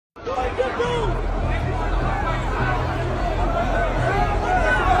Move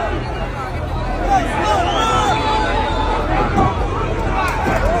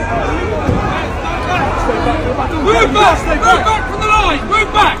back from the line! Move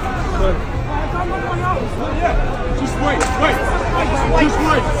back! Just wait, just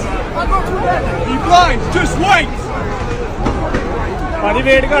wait! Be blind, just wait! wait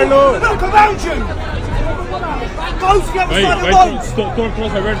Look around you! Go to the other side of the road! Don't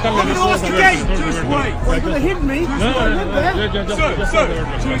cross the road, come on, Just wait! Well, you're gonna hit me! Sir,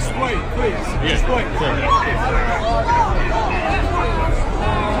 just wait, please. Just wait.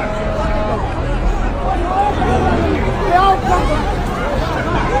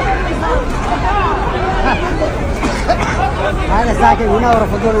 هذا ساكن هنا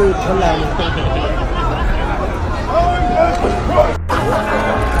ورفضوا يدخلها هنا.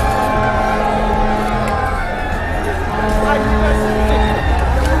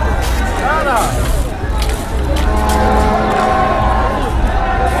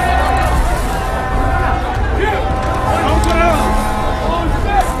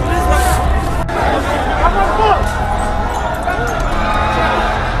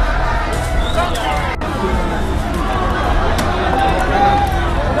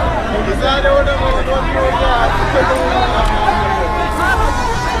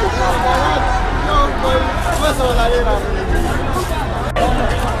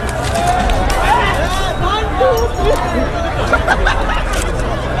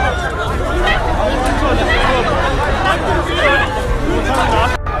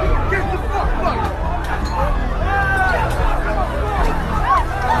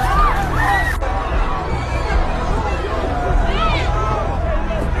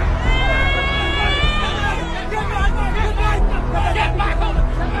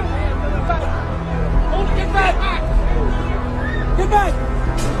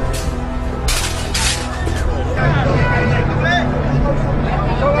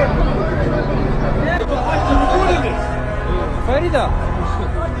 Farida!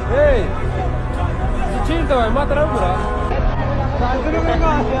 Hey! Cinta vai, mata la ura!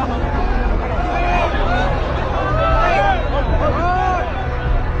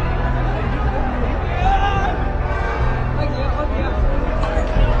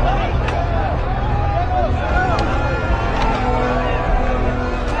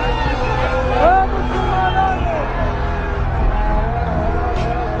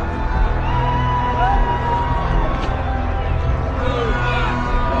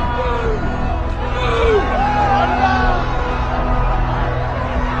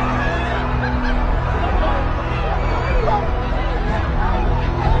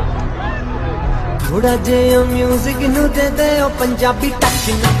 थोड़ा जे music नू दे दे ओ Punjabi touch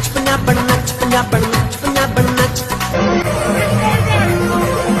Nach Punjaban Nach Punjaban Nach Punjaban Nach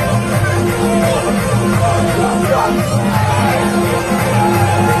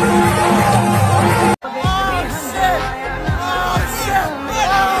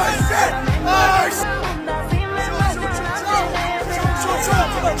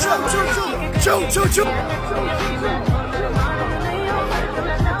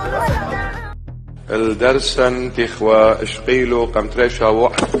الدرسن تخوى اشقيلو قمتريشا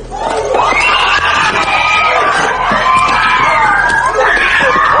واحد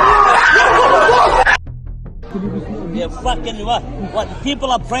Yeah, fucking what? What? People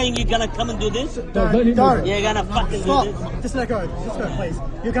are praying you're gonna come and do this? Don't. You're gonna fucking Stop. do this? Just let go, please.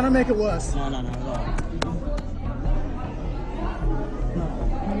 You're gonna make it worse. No.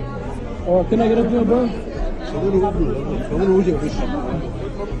 Oh, can I get up here, bro?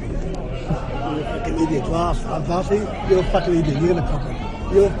 Fucking idiot, laughing. You're a fucking idiot. You're gonna cop it.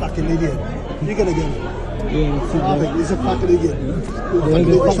 You're a fucking idiot. You're gonna get it. Yeah, he's a fucking idiot.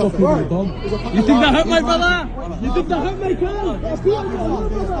 You think that hurt my brother? You think that hurt my girl?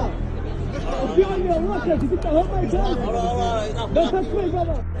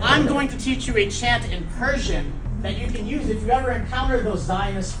 I'm going to teach you a chant in Persian that you can use if you ever encounter those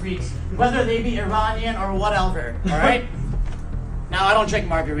Zionist freaks, whether they be Iranian or whatever, all right? Now, I don't drink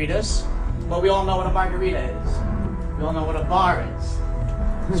margaritas, but we all know what a margarita is. We all know what a bar is.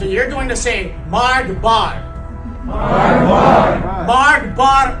 So you're going to say, Marg Bar. Marg Bar. Marg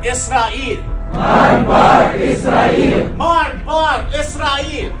Bar Israel. Marg Bar Israel. Marg Bar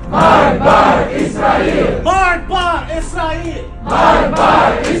Israel. Marg Bar Israel. Marg Bar Israel. Marg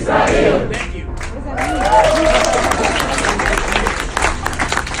Bar Israel. Thank you.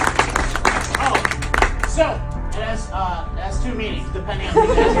 Oh, so it has two meanings depending on who you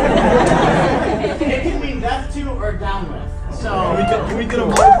ask. It can mean death to or down with. So can we get a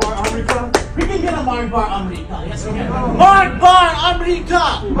Marg Bar America? We can get a Marbar America. Yes, we can. Marbar America!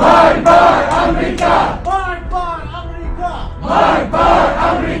 Marbar America! Marbar America!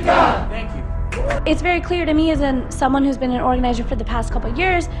 Marbar America! Thank you. It's very clear to me as someone who's been an organizer for the past couple of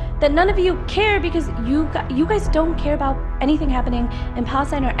years that none of you care because you guys don't care about anything happening in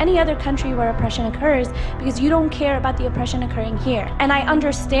Palestine or any other country where oppression occurs because you don't care about the oppression occurring here. And I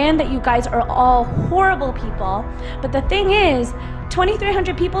understand that you guys are all horrible people, but the thing is,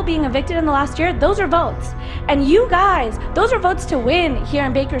 2,300 people being evicted in the last year, those are votes. And you guys, those are votes to win here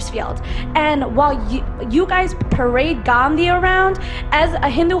in Bakersfield. And while you guys parade Gandhi around as a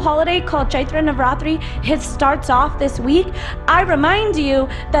Hindu holiday called Chaitra Navratri, it starts off this week, I remind you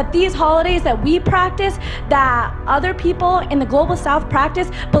that these holidays that we practice, that other people in the global south practice,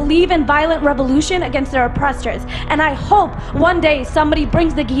 believe in violent revolution against their oppressors. And I hope one day somebody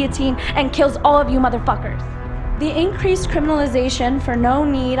brings the guillotine and kills all of you motherfuckers. The increased criminalization for no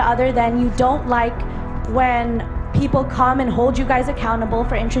need other than you don't like when people come and hold you guys accountable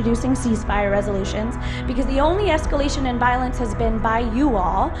for introducing ceasefire resolutions, because the only escalation in violence has been by you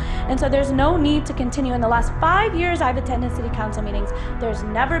all, and so there's no need to continue. In the last 5 years I've attended city council meetings, there's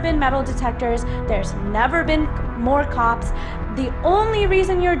never been metal detectors, there's never been more cops. The only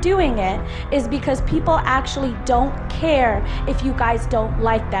reason you're doing it is because people actually don't care if you guys don't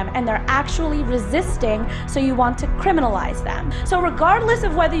like them, and they're actually resisting, so you want to criminalize them. So regardless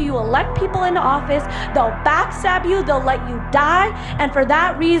of whether you elect people into office, they'll backstab you, they'll let you die, and for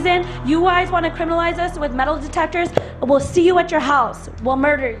that reason, you guys want to criminalize us with metal detectors, we'll see you at your house, we'll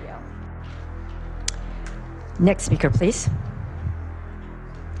murder you. Next speaker, please.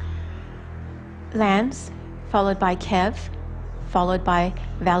 Lance, followed by Kev, followed by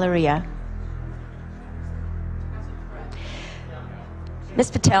Valeria. Ms.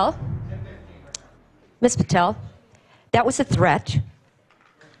 Patel, that was a threat,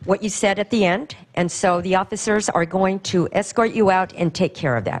 what you said at the end, and so the officers are going to escort you out and take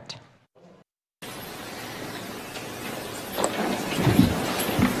care of that.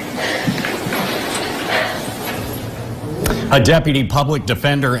 A deputy public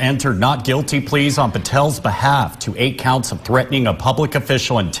defender entered not guilty pleas on Patel's behalf to 8 counts of threatening a public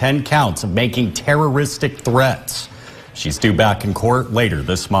official and 10 counts of making terroristic threats. She's due back in court later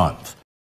this month.